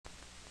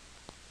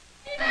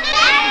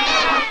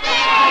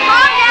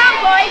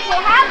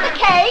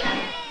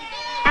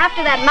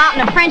After that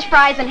mountain of French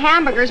fries and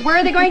hamburgers, where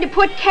are they going to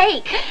put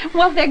cake?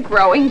 Well, they're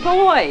growing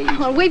boys.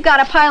 Well, we've got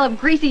a pile of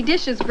greasy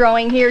dishes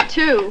growing here,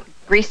 too.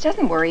 Grease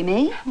doesn't worry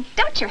me.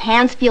 Don't your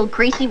hands feel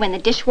greasy when the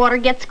dishwater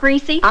gets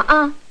greasy?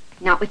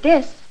 Not with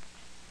this.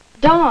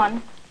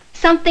 Dawn,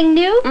 something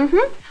new?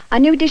 Mm-hmm. A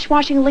new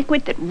dishwashing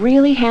liquid that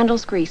really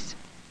handles grease.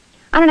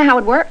 I don't know how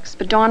it works,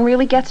 but Dawn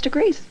really gets to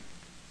grease.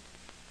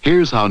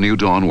 Here's how new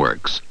Dawn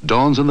works.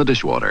 Dawn's in the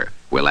dishwater.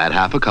 We'll add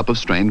half a cup of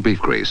strained beef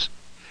grease.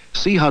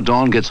 See how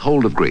Dawn gets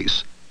hold of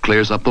grease,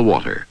 clears up the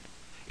water.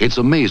 It's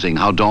amazing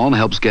how Dawn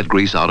helps get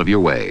grease out of your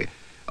way.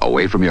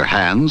 Away from your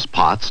hands,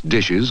 pots,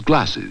 dishes,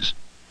 glasses.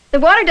 The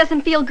water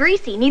doesn't feel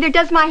greasy, neither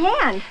does my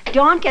hand.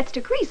 Dawn gets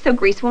to grease, so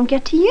grease won't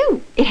get to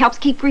you. It helps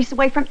keep grease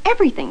away from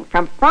everything,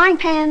 from frying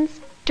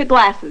pans to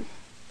glasses.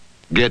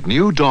 Get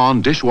new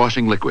Dawn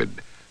dishwashing liquid.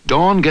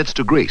 Dawn gets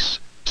to grease,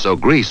 so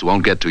grease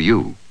won't get to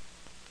you.